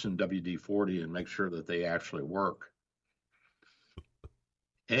get some WD-40 and make sure that they actually work.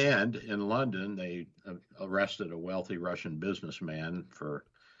 And in London, they arrested a wealthy Russian businessman for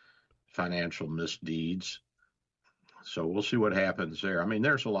financial misdeeds. So we'll see what happens there. I mean,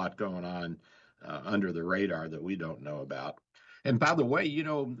 there's a lot going on under the radar that we don't know about. And by the way,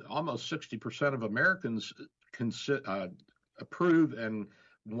 almost 60% of Americans approve and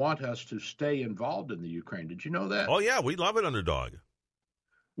want us to stay involved in the Ukraine. Did you know that? Oh, yeah, we love it, Underdog.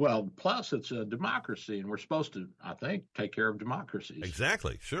 Well, plus it's a democracy, and we're supposed to, I think, take care of democracies.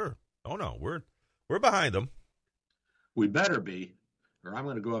 Exactly, sure. Oh, no, we're behind them. We better be, or I'm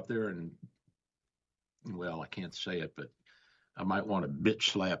going to go up there and, well, I can't say it, but I might want to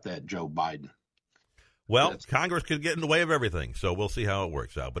bitch slap that Joe Biden. Well, Congress could get in the way of everything, so we'll see how it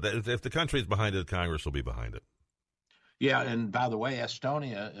works out. But if the country's behind it, Congress will be behind it. Yeah, and by the way,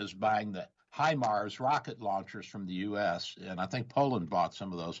 Estonia is buying the HIMARS rocket launchers from the U.S., and I think Poland bought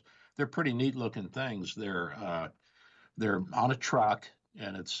some of those. They're pretty neat-looking things. They're on a truck,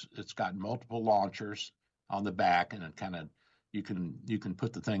 and it's got multiple launchers on the back, and it kind of you can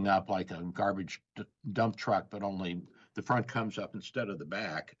put the thing up like a garbage dump truck, but only the front comes up instead of the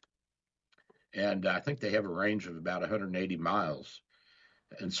back. And I think they have a range of about 180 miles.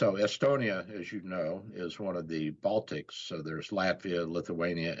 And so Estonia, as you know, is one of the Baltics. So there's Latvia,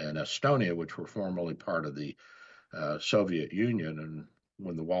 Lithuania, and Estonia, which were formerly part of the Soviet Union. And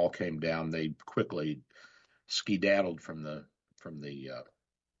when the wall came down, they quickly skedaddled from the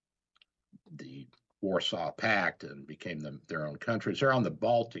Warsaw Pact and became their own countries. They're on the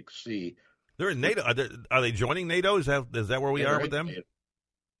Baltic Sea. They're in NATO. Are they joining NATO? Is that where we are with them? NATO.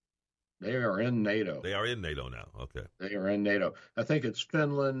 They are in NATO. They are in NATO now. Okay. They are in NATO. I think it's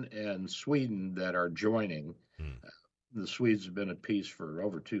Finland and Sweden that are joining. The Swedes have been at peace for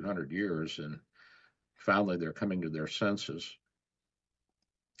over 200 years, and finally they're coming to their senses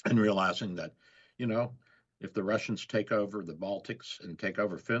and realizing that, if the Russians take over the Baltics and take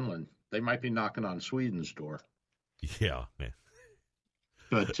over Finland, they might be knocking on Sweden's door. Yeah, man.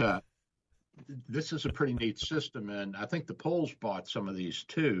 But this is a pretty neat system, and I think the Poles bought some of these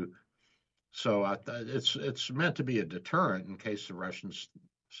too. So it's meant to be a deterrent in case the Russians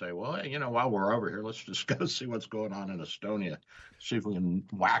say, well, while we're over here, let's just go see what's going on in Estonia, see if we can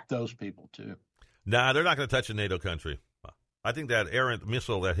whack those people too. Nah, they're not going to touch a NATO country. I think that errant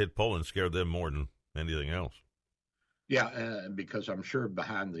missile that hit Poland scared them more than anything else. Yeah, because I'm sure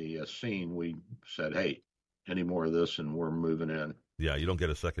behind the scene we said, hey, any more of this and we're moving in. Yeah, you don't get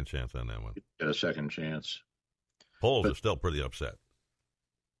a second chance on that one. You get a second chance. Poles are still pretty upset.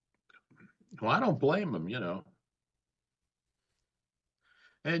 Well, I don't blame them,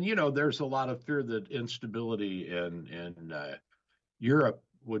 And, there's a lot of fear that instability in Europe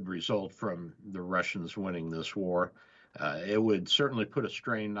would result from the Russians winning this war. It would certainly put a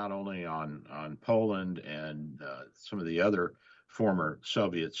strain not only on Poland and some of the other former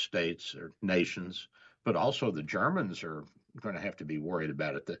Soviet states or nations, but also the Germans are going to have to be worried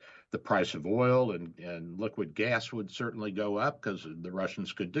about it. The price of oil and liquid gas would certainly go up because the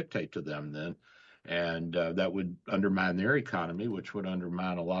Russians could dictate to them then. And that would undermine their economy, which would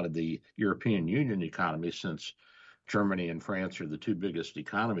undermine a lot of the European Union economy, since Germany and France are the two biggest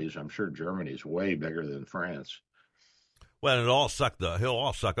economies. I'm sure Germany's way bigger than France. Well, and he'll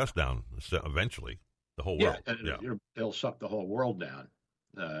all suck us down eventually, the whole world. It'll suck the whole world down.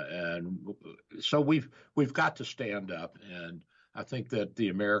 And so we've got to stand up. And I think that the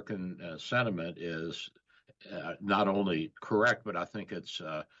American sentiment is not only correct, but I think it's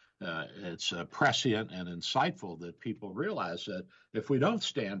prescient and insightful that people realize that if we don't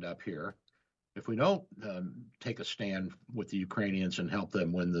stand up here, if we don't take a stand with the Ukrainians and help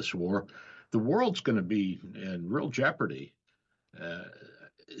them win this war, the world's going to be in real jeopardy. A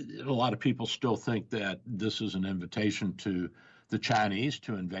lot of people still think that this is an invitation to the Chinese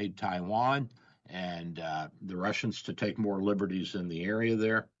to invade Taiwan and the Russians to take more liberties in the area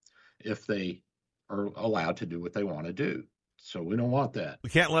there if they are allowed to do what they want to do. So we don't want that. We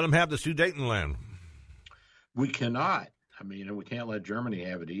can't let them have the Sudetenland. We cannot. I mean, and we can't let Germany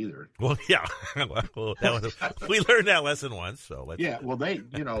have it either. Well, yeah. We learned that lesson once. So let's... Yeah. Well,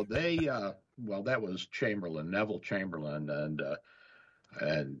 well, that was Neville Chamberlain,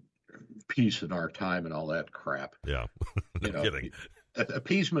 and peace in our time and all that crap. Yeah. Kidding.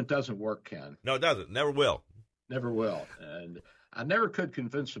 Appeasement doesn't work, Ken. No, it doesn't. Never will. Never will. And I never could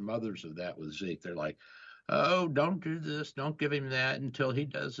convince the mothers of that with Zeke. They're like, oh, don't do this, don't give him that until he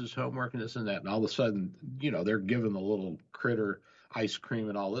does his homework and this and that. And all of a sudden, they're giving the little critter ice cream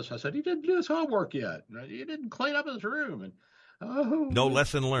and all this. I said, he didn't do his homework yet. He didn't clean up his room. And no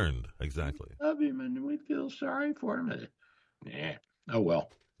lesson learned. Exactly. We love him and we feel sorry for him. And, yeah. Oh, well.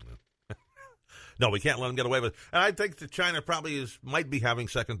 No, we can't let them get away with it. And I think that China probably might be having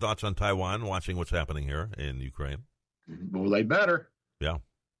second thoughts on Taiwan, watching what's happening here in Ukraine. Well, they better. Yeah.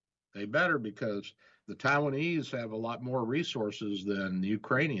 They better, because the Taiwanese have a lot more resources than the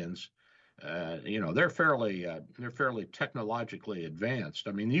Ukrainians. They're fairly technologically advanced.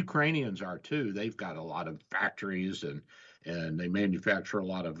 I mean, the Ukrainians are too. They've got a lot of factories and they manufacture a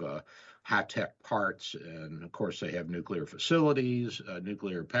lot of high-tech parts, and of course they have nuclear facilities,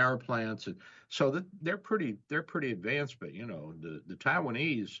 nuclear power plants, and so they're pretty advanced. But the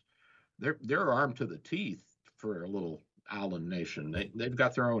Taiwanese, they're armed to the teeth for a little island nation. They've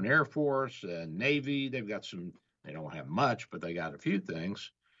got their own Air Force and Navy. They've got some. They don't have much, but they got a few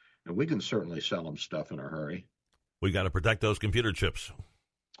things, and we can certainly sell them stuff in a hurry. We got to protect those computer chips.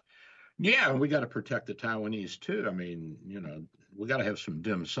 Yeah, and we got to protect the Taiwanese too. I mean, we got to have some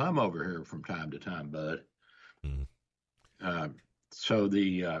dim sum over here from time to time, bud. Mm-hmm. So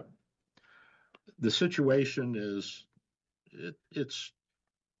the situation is it's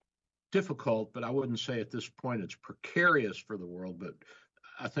difficult, but I wouldn't say at this point it's precarious for the world. But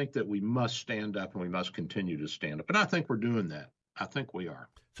I think that we must stand up and we must continue to stand up. And I think we're doing that. I think we are.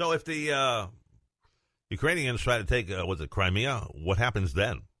 So if the Ukrainians try to take, Crimea, what happens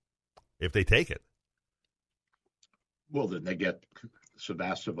then if they take it? Well, then they get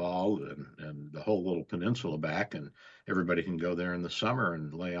Sevastopol and the whole little peninsula back, and everybody can go there in the summer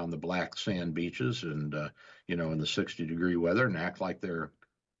and lay on the black sand beaches and, in the 60-degree weather and act like they're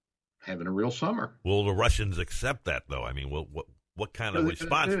having a real summer. Will the Russians accept that, though? I mean, what kind of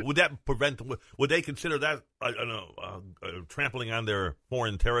response? Would that prevent, would they consider that trampling on their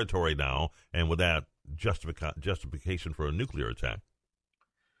foreign territory now, and would that justification for a nuclear attack?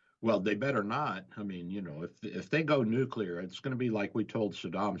 Well, they better not. I mean, if they go nuclear, it's going to be like we told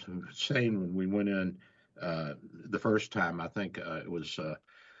Saddam Hussein when we went in the first time. I think it was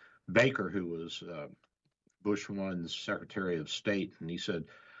Baker, who was Bush 1's Secretary of State, and he said,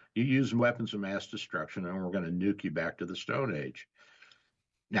 you use weapons of mass destruction and we're going to nuke you back to the Stone Age.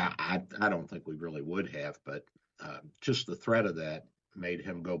 Now, I don't think we really would have, but just the threat of that made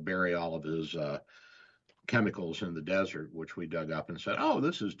him go bury all of his chemicals in the desert, which we dug up and said, oh,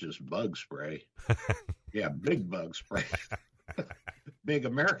 this is just bug spray. Yeah, big bug spray. Big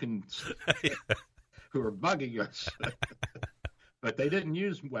Americans who are bugging us. But they didn't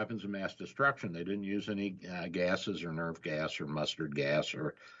use weapons of mass destruction. They didn't use any gases or nerve gas or mustard gas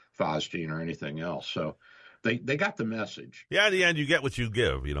or phosgene or anything else. So they got the message. Yeah, in the end, you get what you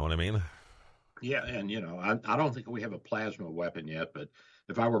give. You know what I mean? Yeah, and, I don't think we have a plasma weapon yet, but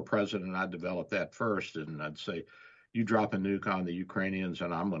if I were president, I'd develop that first, and I'd say, you drop a nuke on the Ukrainians,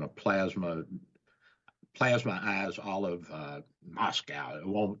 and I'm going to plasma-ize all of Moscow. It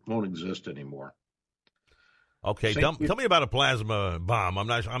won't exist anymore. Okay, tell me about a plasma bomb. I'm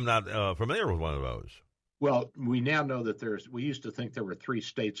not familiar with one of those. Well, we now know that we used to think there were three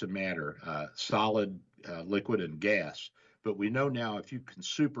states of matter, solid, liquid, and gas. But we know now if you can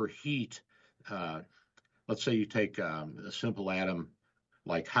superheat, let's say you take a simple atom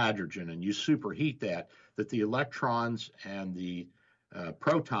like hydrogen and you superheat that the electrons and the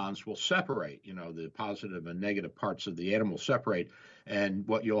protons will separate. The positive and negative parts of the atom will separate. And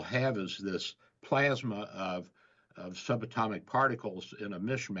what you'll have is this plasma of subatomic particles in a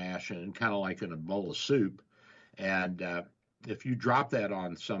mishmash and kind of like in a bowl of soup. And if you drop that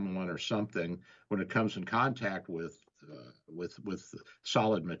on someone or something, when it comes in contact with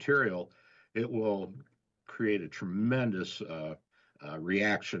solid material, it will create a tremendous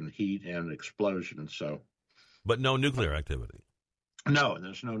reaction, heat, and explosion. So, but no nuclear activity. No,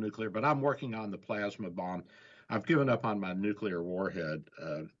 there's no nuclear. But I'm working on the plasma bomb. I've given up on my nuclear warhead,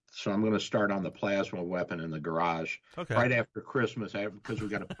 so I'm going to start on the plasma weapon in the garage right after Christmas, because we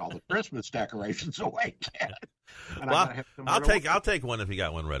got to put all the Christmas decorations away. Well, I'll take one if you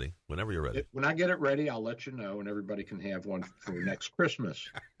got one ready. Whenever you're ready. When I get it ready, I'll let you know, and everybody can have one for next Christmas.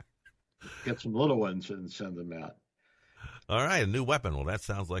 Get some little ones and send them out. All right, a new weapon. Well, that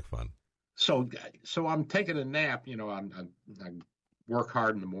sounds like fun. So I'm taking a nap. I work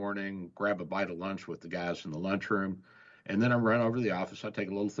hard in the morning, grab a bite of lunch with the guys in the lunchroom, and then I run over to the office. I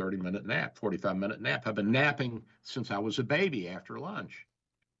take a little 30-minute nap, 45-minute nap. I've been napping since I was a baby after lunch.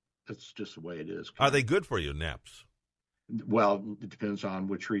 That's just the way it is. Are they good for you, naps? Well, it depends on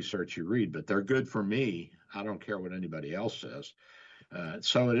which research you read, but they're good for me. I don't care what anybody else says.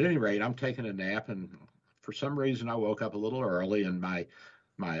 So at any rate, I'm taking a nap, and for some reason I woke up a little early, and my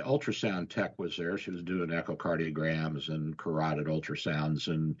ultrasound tech was there. She was doing echocardiograms and carotid ultrasounds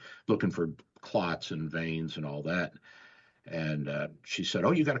and looking for clots and veins and all that. And she said,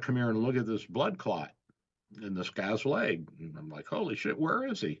 "Oh, you got to come here and look at this blood clot in this guy's leg." And I'm like, "Holy shit, where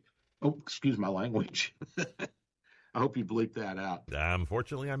is he?" Oh, excuse my language. I hope you bleeped that out.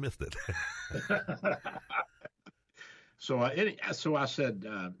 Unfortunately, I missed it. So I said,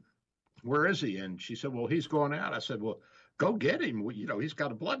 "Where is he?" And she said, "Well, he's going out." I said, "Well, go get him. He's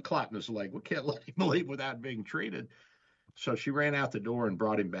got a blood clot in his leg. We can't let him leave without being treated." So she ran out the door and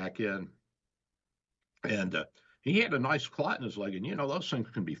brought him back in. And he had a nice clot in his leg. And, those things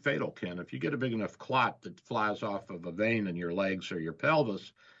can be fatal, Ken. If you get a big enough clot that flies off of a vein in your legs or your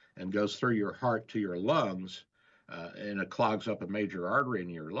pelvis and goes through your heart to your lungs, and it clogs up a major artery in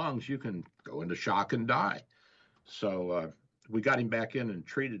your lungs, you can go into shock and die. So we got him back in and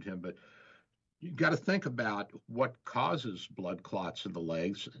treated him. But you got to think about what causes blood clots in the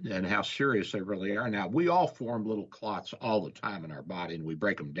legs and how serious they really are. Now, we all form little clots all the time in our body, and we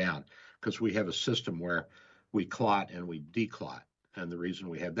break them down because we have a system where we clot and we declot. And the reason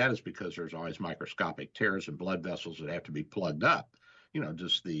we have that is because there's always microscopic tears in blood vessels that have to be plugged up.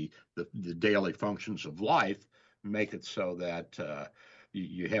 Just the daily functions of life make it so that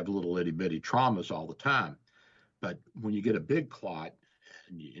you have little itty-bitty traumas all the time. But when you get a big clot,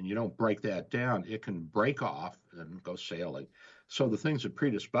 and you don't break that down, it can break off and go sailing. So the things that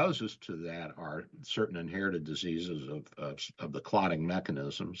predispose us to that are certain inherited diseases of the clotting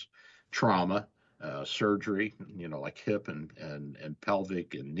mechanisms, trauma, surgery, like hip and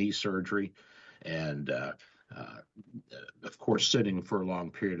pelvic and knee surgery, and of course, sitting for a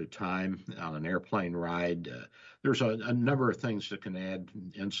long period of time on an airplane ride. There's a number of things that can add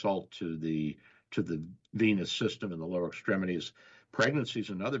insult to the venous system in the lower extremities. Pregnancy is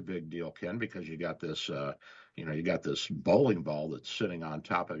another big deal, Ken, because you got this bowling ball that's sitting on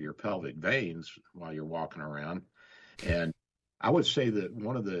top of your pelvic veins while you're walking around. And I would say that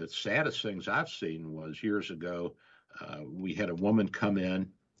one of the saddest things I've seen was years ago, we had a woman come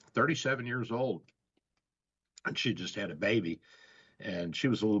in, 37 years old, and she just had a baby, and she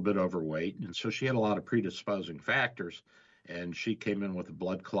was a little bit overweight, and so she had a lot of predisposing factors. And she came in with a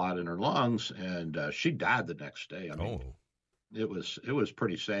blood clot in her lungs, and she died the next day. I mean, it was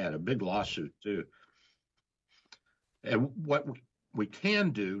pretty sad. A big lawsuit too. And what we can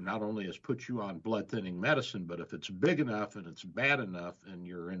do not only is put you on blood thinning medicine, but if it's big enough and it's bad enough and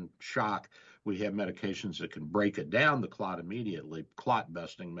you're in shock, we have medications that can break it down, the clot immediately, clot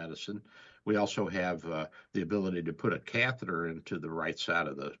busting medicine. We also have the ability to put a catheter into the right side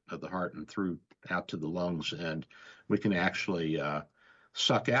of the heart and through out to the lungs, and we can actually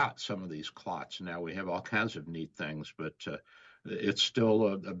suck out some of these clots. Now we have all kinds of neat things, but it's still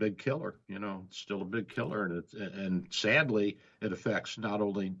a big killer. It's still a big killer, and sadly, it affects not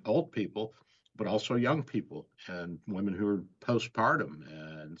only old people but also young people and women who are postpartum,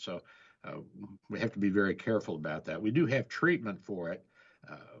 and so we have to be very careful about that. We do have treatment for it.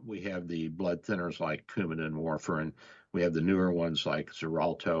 We have the blood thinners like Coumadin and warfarin. We have the newer ones like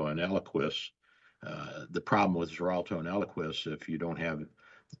Xarelto and Eliquis. The problem with Xarelto and Eliquis, if you don't have the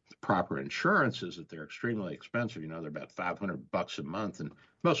proper insurance, is that they're extremely expensive. They're about $500 a month, and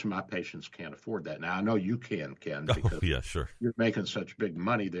most of my patients can't afford that. Now, I know you can, Ken, because yeah, sure. You're making such big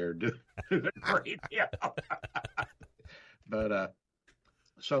money there doing great. Yeah. But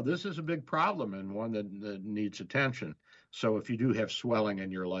so this is a big problem and one that needs attention. So if you do have swelling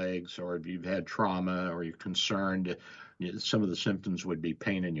in your legs, or if you've had trauma, or you're concerned, some of the symptoms would be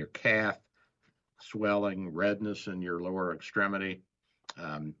pain in your calf, swelling, redness in your lower extremity,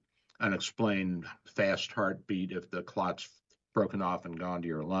 unexplained fast heartbeat if the clot's broken off and gone to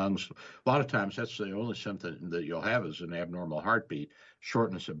your lungs. A lot of times that's the only symptom that you'll have is an abnormal heartbeat,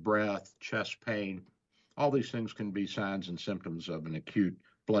 shortness of breath, chest pain. All these things can be signs and symptoms of an acute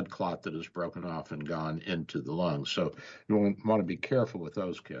blood clot that has broken off and gone into the lungs. So you want to be careful with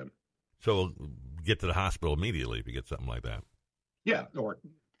those, Ken. So get to the hospital immediately if you get something like that. Yeah, or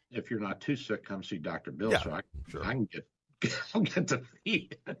if you're not too sick, come see Dr. Bill, yeah, so I sure. can get to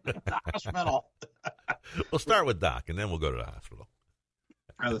feed at the hospital. We'll start with Doc, and then we'll go to the hospital.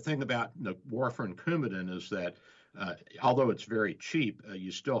 Now, the thing about the warfarin Coumadin is that although it's very cheap,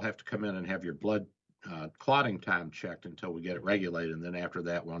 you still have to come in and have your blood clotting time checked until we get it regulated. And then after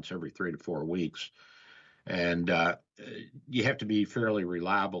that, once every 3 to 4 weeks. And you have to be fairly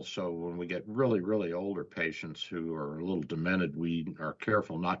reliable. So when we get really, really older patients who are a little demented, we are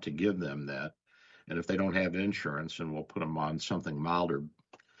careful not to give them that. And if they don't have insurance, then we'll put them on something milder.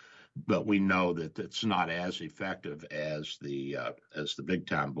 But we know that it's not as effective as the big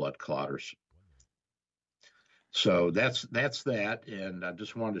time blood clotters. So that's that, and I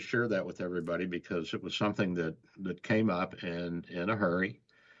just wanted to share that with everybody because it was something that came up in a hurry,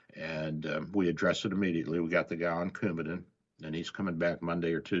 and we addressed it immediately. We got the guy on Coumadin, and he's coming back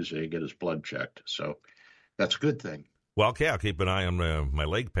Monday or Tuesday to get his blood checked. So that's a good thing. Well, okay, I'll keep an eye on my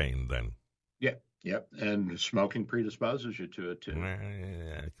leg pain then. Yep, and smoking predisposes you to it too.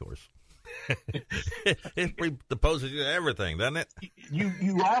 Yeah, of course. It predisposes you to everything, doesn't it?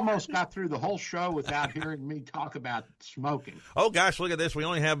 You almost got through the whole show without hearing me talk about smoking. Oh, gosh, look at this. We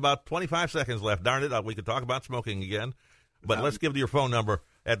only have about 25 seconds left. Darn it, we could talk about smoking again. But let's give your phone number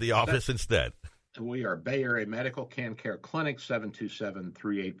at the office instead. We are Bay Area Medical CanCare Clinic,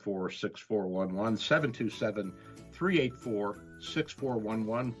 727-384-6411,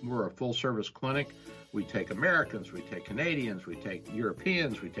 727-384-6411. We're a full-service clinic. We take Americans, we take Canadians, we take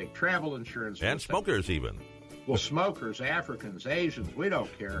Europeans, we take travel insurance. And smokers even. Well, smokers, Africans, Asians, we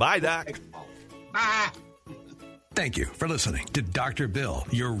don't care. Bye, Doc. Bye. Thank you for listening to Dr. Bill,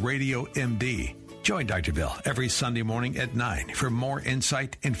 your radio MD. Join Dr. Bill every Sunday morning at 9 for more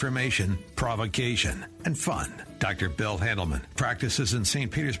insight, information, provocation, and fun. Dr. Bill Handelman practices in St.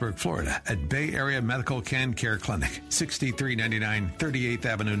 Petersburg, Florida at Bay Area Medical CanCare Clinic, 6399 38th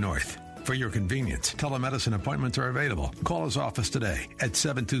Avenue North. For your convenience, telemedicine appointments are available. Call his office today at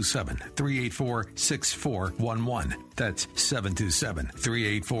 727-384-6411. That's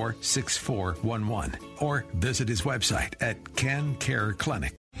 727-384-6411. Or visit his website at CanCare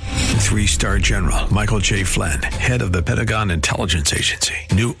Clinic. 3-star General Michael J. Flynn, head of the Pentagon Intelligence Agency,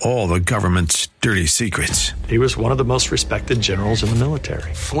 knew all the government's dirty secrets. He was one of the most respected generals in the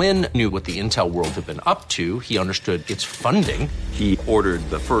military. Flynn knew what the intel world had been up to. He understood its funding. He ordered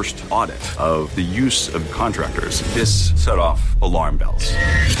the first audit of the use of contractors. This set off alarm bells.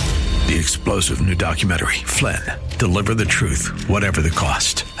 The explosive new documentary, Flynn, Deliver the Truth, Whatever the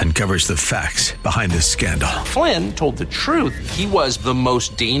Cost, uncovers the facts behind this scandal. Flynn told the truth. He was the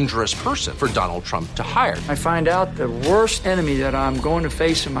most dangerous person for Donald Trump to hire. I find out the worst enemy that I'm going to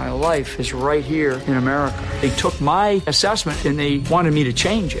face in my life is right here in America. They took my assessment and they wanted me to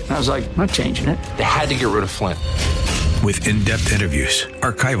change it. And I was like, I'm not changing it. They had to get rid of Flynn. With in-depth interviews,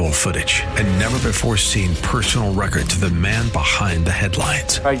 archival footage, and never-before-seen personal records of the man behind the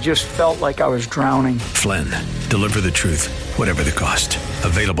headlines. I just felt like I was drowning. Flynn, Deliver the Truth, Whatever the Cost.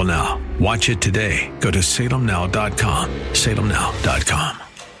 Available now. Watch it today. Go to salemnow.com. salemnow.com.